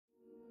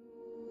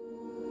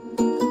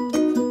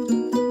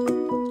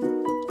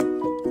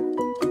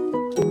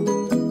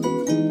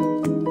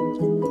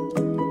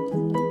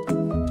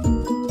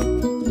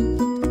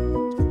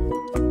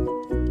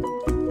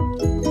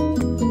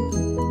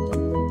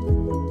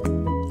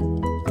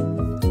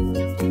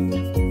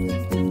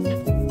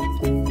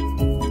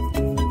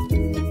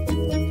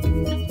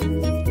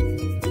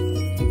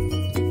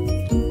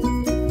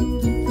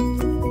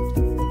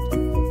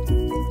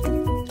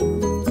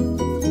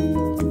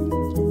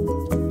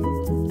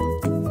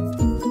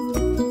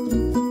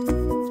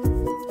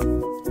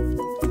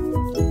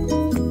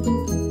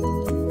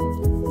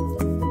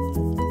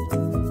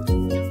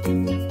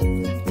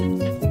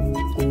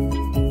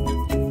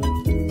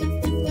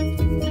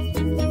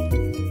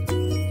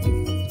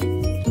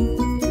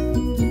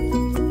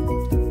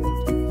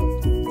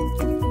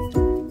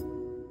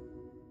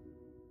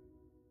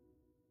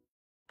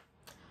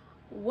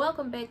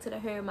welcome back to the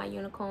Hair of My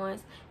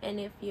Unicorns. And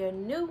if you're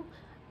new,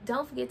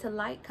 don't forget to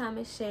like,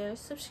 comment, share,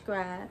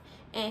 subscribe,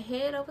 and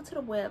head over to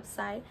the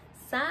website.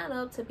 Sign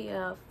up to be an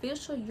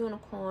official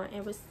unicorn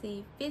and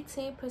receive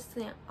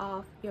 15%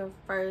 off your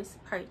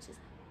first purchase.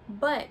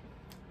 But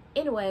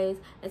anyways,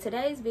 in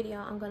today's video,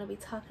 I'm going to be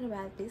talking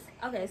about this.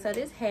 Okay, so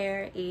this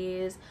hair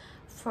is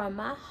from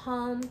my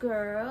home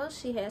girl.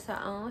 She has her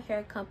own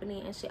hair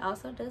company and she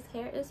also does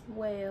hair as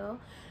well.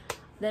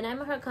 The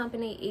name of her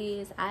company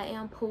is I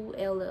Am Pooh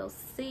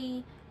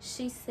LLC.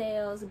 She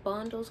sells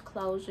bundles,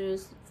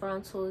 closures,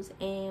 frontals,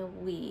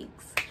 and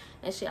wigs.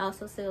 And she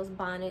also sells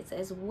bonnets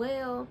as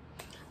well.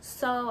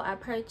 So I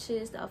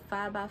purchased a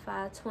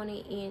 5x5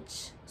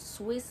 20-inch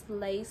Swiss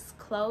lace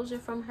closure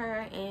from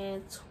her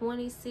and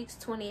 26,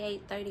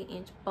 28,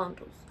 30-inch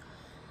bundles.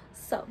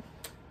 So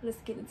let's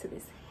get into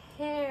this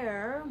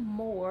hair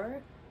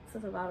more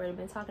since I've already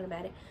been talking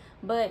about it.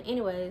 But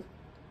anyways,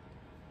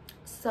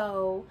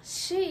 so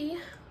she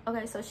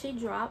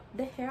dropped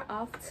the hair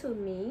off to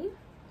me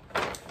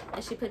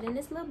and she put it in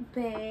this little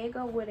bag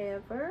or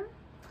whatever.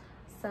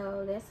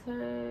 So that's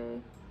her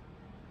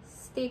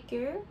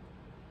sticker.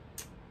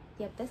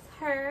 Yep, that's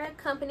her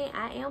company,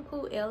 I Am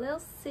Pooh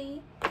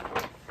LLC.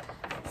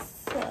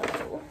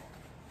 So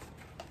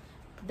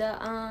the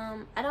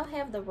I don't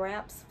have the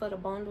wraps for the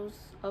bundles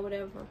or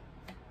whatever,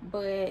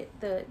 but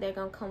they're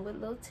gonna come with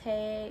little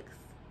tags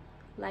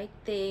like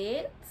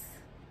that.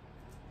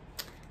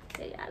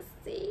 So y'all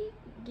see,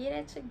 get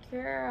at your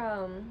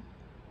girl.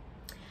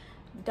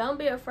 Don't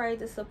be afraid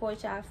to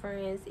support y'all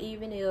friends,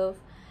 even if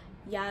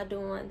y'all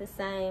doing the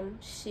same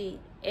shit.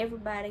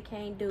 Everybody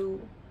can't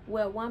do,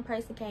 well, one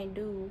person can't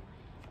do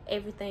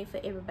everything for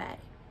everybody.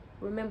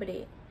 Remember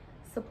that.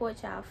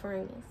 Support y'all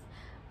friends.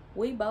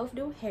 We both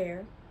do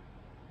hair.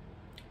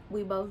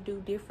 We both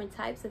do different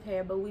types of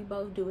hair, but we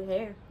both do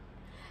hair.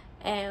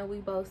 And we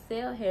both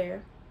sell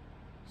hair.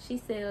 She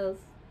sells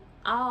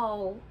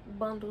all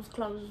bundles,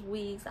 closures,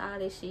 wigs, all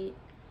that shit.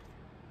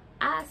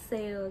 I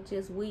sell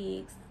just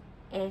wigs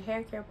and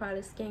hair care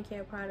products,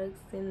 skincare products,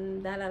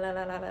 and da la la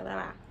la la la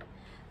la.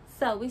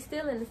 So we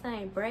still in the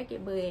same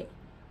bracket, but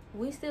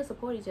we still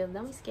support each other.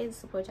 Don't be scared to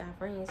support y'all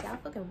friends. Y'all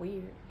fucking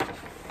weird.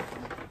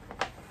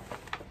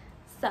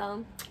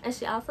 So, and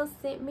she also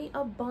sent me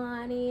a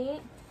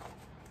bonnet.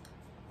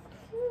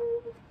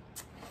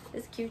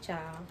 It's cute,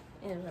 y'all.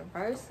 It's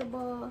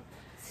reversible.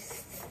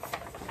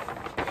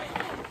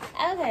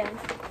 Okay.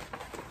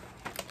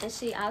 And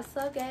she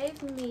also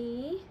gave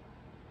me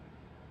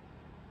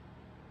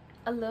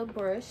a little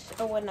brush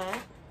or whatnot.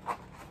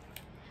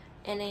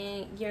 And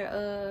then your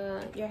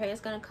hair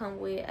is gonna come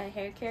with a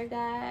hair care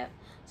guide.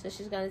 So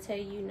she's gonna tell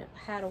you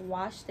how to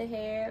wash the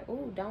hair.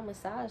 Ooh, don't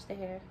massage the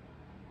hair.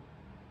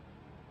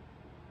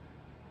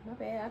 My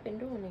bad, I've been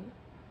doing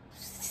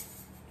it.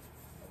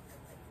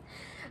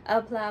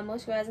 Apply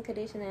moisturizer,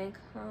 conditioner, and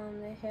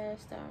comb the hair.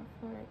 Start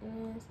from the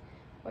ends,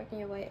 working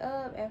your way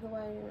up.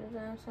 Afterwards, you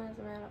design some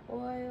amount of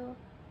oil.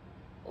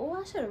 Oh,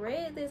 I should have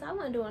read this. I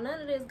wasn't doing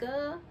none of this,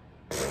 girl.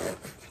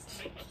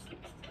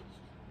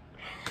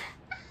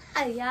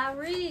 Y'all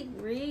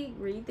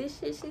read this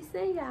shit she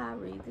said, y'all.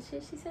 Read the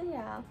shit she said,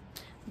 y'all.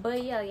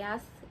 But yeah,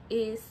 y'all,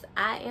 it's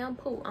I Am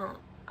Pooh on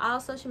all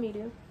social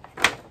media.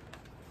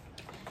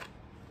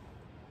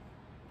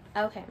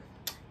 Okay,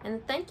 and the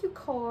thank you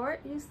card,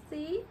 you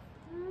see.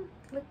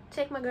 Look,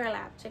 check my girl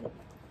out. Check it.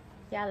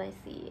 Y'all ain't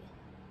see it.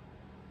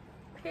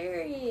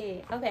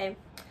 Period. Okay.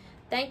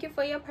 Thank you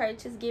for your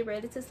purchase. Get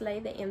ready to slay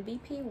the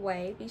MVP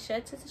way. Be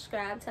sure to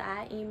subscribe to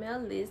our email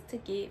list to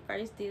get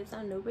first dibs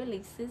on new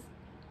releases.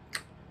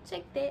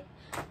 Check that.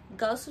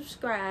 Go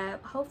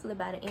subscribe. Hopefully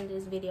by the end of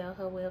this video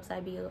her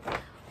website be up.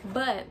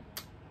 But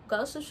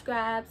go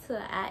subscribe to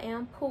I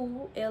Am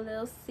Pooh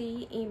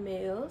LLC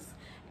emails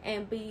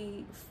and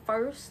be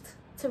first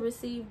to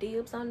receive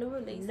dibs on new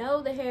release.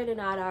 No, the hair did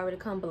not already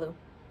come blue.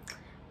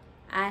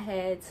 I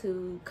had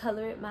to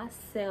color it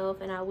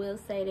myself, and I will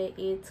say that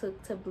it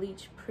took to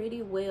bleach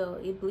pretty well.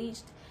 It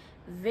bleached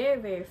very,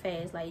 very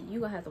fast. Like,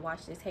 you gonna have to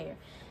wash this hair.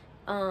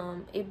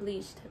 It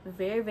bleached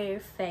very, very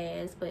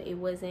fast, but it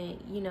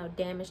wasn't, you know,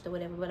 damaged or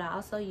whatever. But I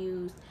also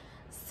used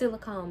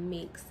silicone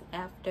mix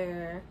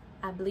after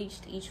I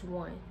bleached each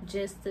one,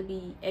 just to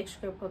be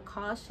extra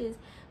precautious,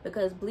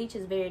 because bleach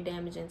is very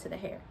damaging to the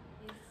hair.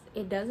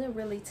 It doesn't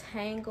really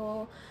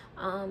tangle,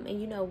 and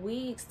you know,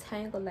 wigs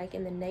tangle like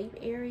in the nape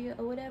area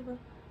or whatever,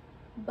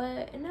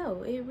 but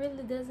no, it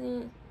really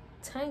doesn't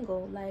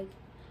tangle like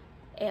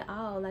at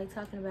all, like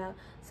talking about.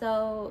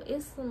 So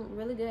it's some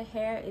really good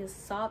hair. It's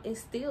soft.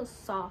 It's still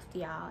soft,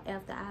 y'all.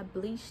 After I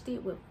bleached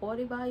it with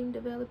 40 volume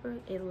developer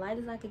as light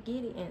as I could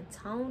get it and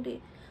toned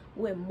it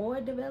with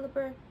more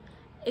developer,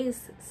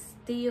 it's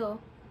still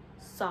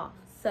soft.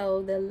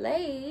 So the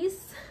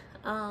lace,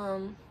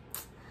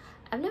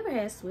 I've never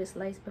had Swiss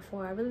lace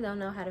before. I really don't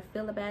know how to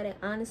feel about it,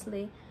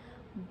 honestly.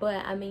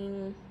 But, I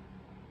mean,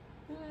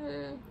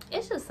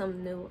 it's just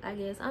something new, I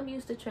guess. I'm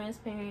used to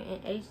transparent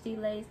and HD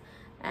lace.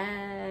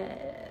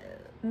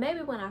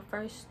 Maybe when I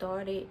first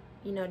started,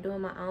 you know,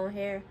 doing my own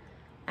hair,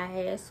 I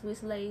had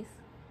Swiss lace.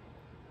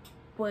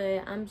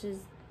 But I'm just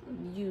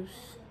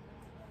use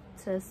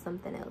to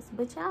something else.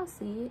 But y'all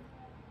see it.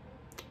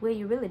 Well,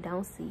 you really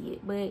don't see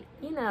it, but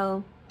you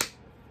know,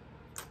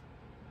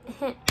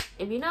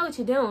 if you know what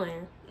you're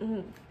doing,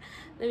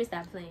 let me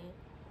stop playing.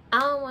 I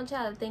don't want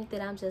y'all to think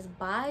that I'm just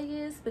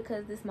biased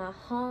because this is my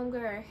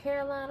homegirl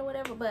hairline or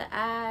whatever, but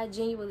I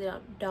genuinely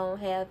don't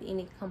have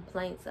any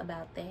complaints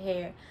about the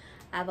hair.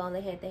 I've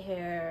only had the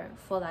hair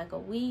for like a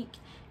week,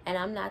 and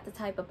I'm not the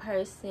type of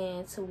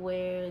person to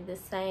wear the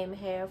same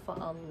hair for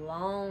a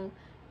long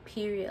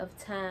period of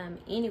time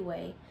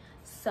anyway.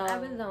 So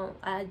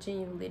I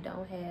genuinely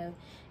don't have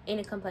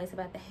any complaints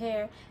about the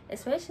hair,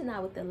 especially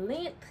not with the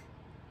length.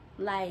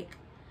 Like,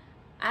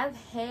 I've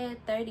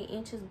had 30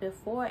 inches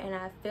before and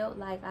I felt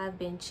like I've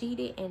been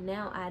cheated, and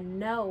now I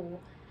know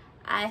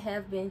I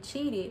have been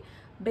cheated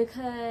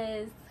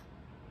because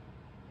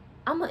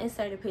I'm gonna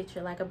insert a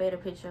picture, like a better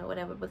picture or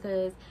whatever,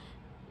 because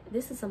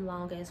this is some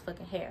long ass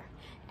fucking hair.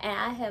 And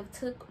I have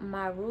took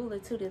my ruler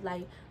to this,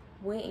 like,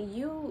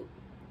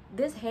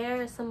 this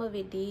hair, some of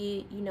it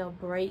did, you know,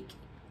 break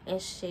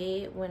and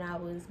shed when I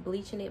was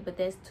bleaching it, but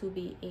that's to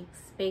be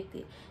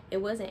expected. It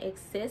wasn't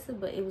excessive,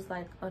 but it was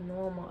like a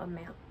normal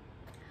amount.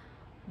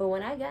 But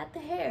when I got the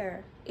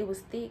hair, it was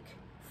thick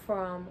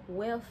from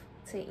weft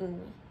to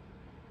end.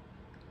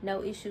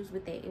 No issues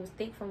with that. It was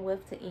thick from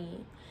weft to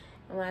end.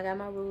 And when I got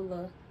my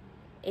ruler,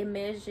 it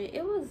measured,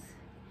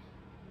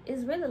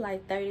 it's really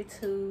like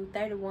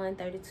 31,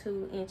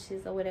 32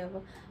 inches or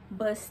whatever.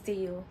 But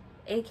still,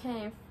 it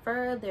came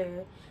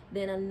further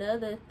than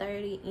another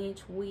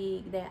 30-inch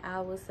wig that I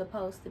was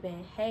supposed to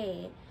been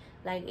had.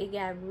 Like, it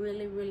got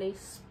really, really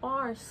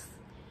sparse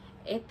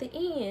at the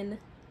end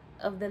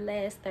of the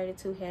last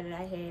 32 hair that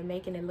I had,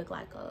 making it look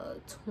like a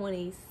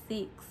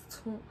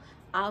 26,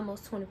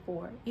 almost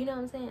 24. You know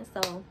what I'm saying?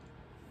 So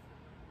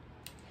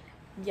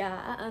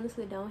yeah, I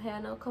honestly don't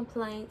have no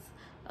complaints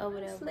or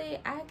whatever. Honestly,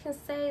 I can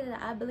say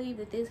that I believe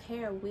that this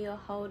hair will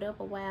hold up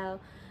a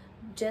while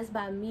just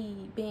by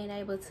me being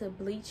able to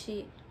bleach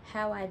it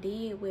how I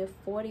did with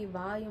 40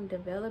 volume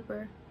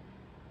developer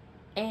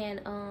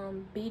and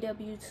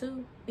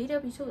BW2.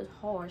 BW2 is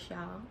harsh,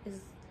 y'all.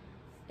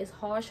 It's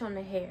harsh on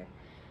the hair.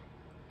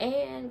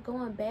 And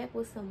going back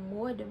with some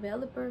more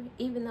developer,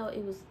 even though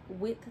it was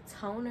with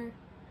toner,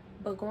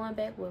 but going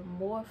back with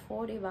more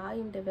 40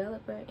 volume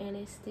developer, and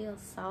it's still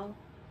soft,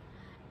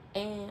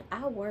 and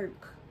I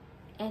work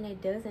and it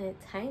doesn't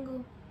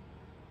tangle.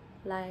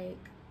 Like,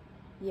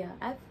 yeah,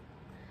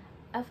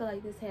 I feel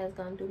like this hair is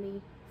gonna do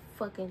me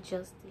fucking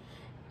justice.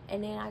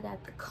 And then I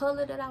got the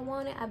color that I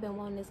wanted. I've been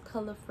wanting this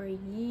color for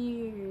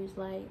years,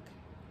 like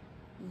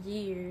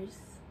years.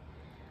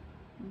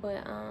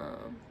 But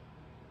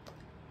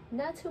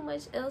not too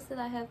much else that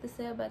I have to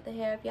say about the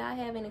hair. If y'all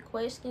have any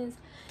questions,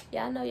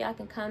 y'all know y'all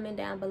can comment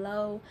down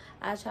below.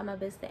 I'll try my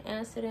best to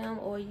answer them,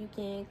 or you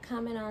can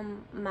comment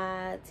on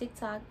my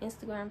TikTok,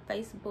 Instagram,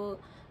 Facebook,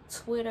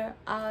 Twitter,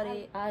 all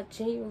that. I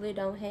genuinely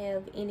don't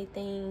have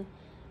anything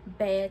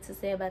bad to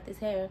say about this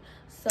hair.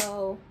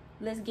 So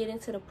let's get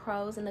into the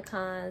pros and the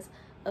cons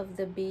of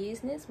the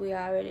business. We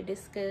already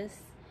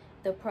discussed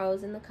the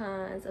pros and the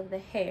cons of the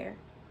hair.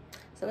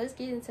 So let's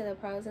get into the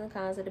pros and the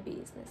cons of the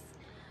business.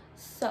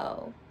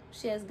 So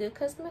she has good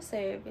customer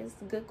service,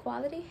 good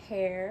quality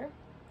hair,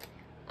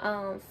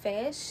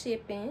 fast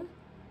shipping.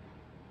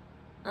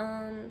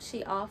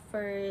 She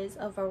offers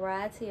a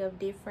variety of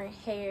different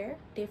hair,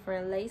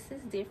 different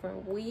laces,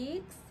 different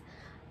wigs,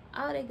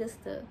 all that good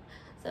stuff.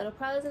 So the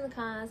pros and the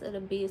cons of the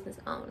business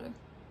owner: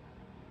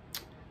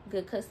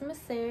 good customer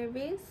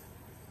service,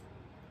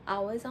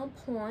 always on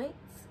point,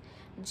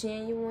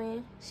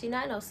 genuine. She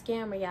not no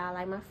scammer, y'all.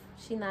 Like,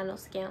 she not no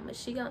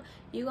scammer.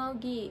 You gonna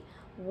get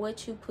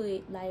what you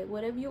put, like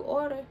whatever you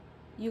order,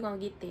 you gonna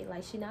get that.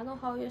 Like, she not gonna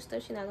hold your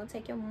stuff, she not gonna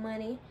take your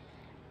money,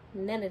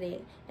 none of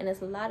that. And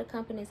there's a lot of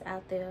companies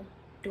out there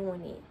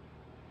doing it.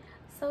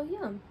 So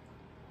yeah,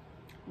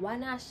 why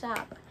not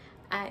shop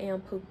I Am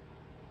Poo?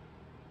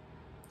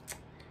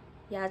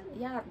 Y'all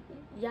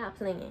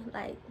playing.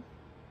 Like,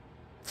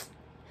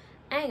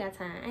 I ain't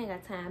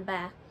got time.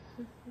 Bye.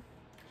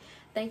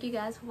 Thank you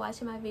guys for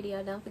watching my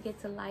video. Don't forget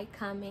to like,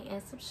 comment,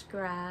 and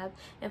subscribe,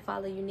 and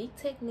follow Uneke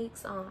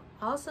Techniques on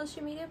all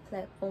social media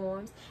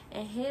platforms,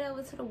 and head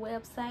over to the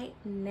website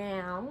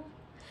now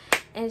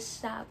and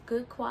shop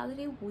good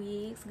quality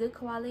wigs, good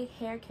quality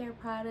hair care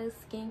products,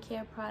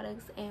 skincare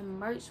products, and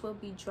merch will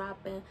be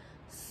dropping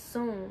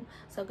soon.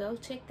 So go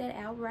check that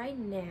out right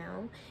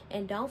now.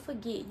 And don't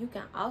forget, you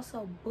can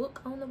also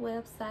book on the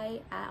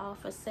website. I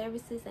offer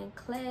services and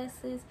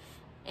classes.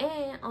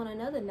 And on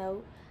another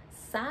note,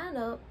 sign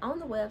up on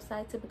the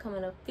website to become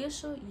an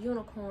official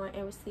unicorn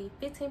and receive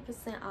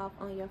 15% off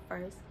on your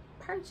first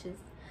purchase.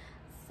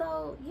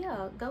 So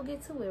yeah, go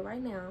get to it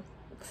right now.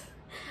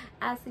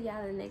 I'll see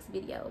y'all in the next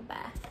video.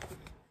 Bye.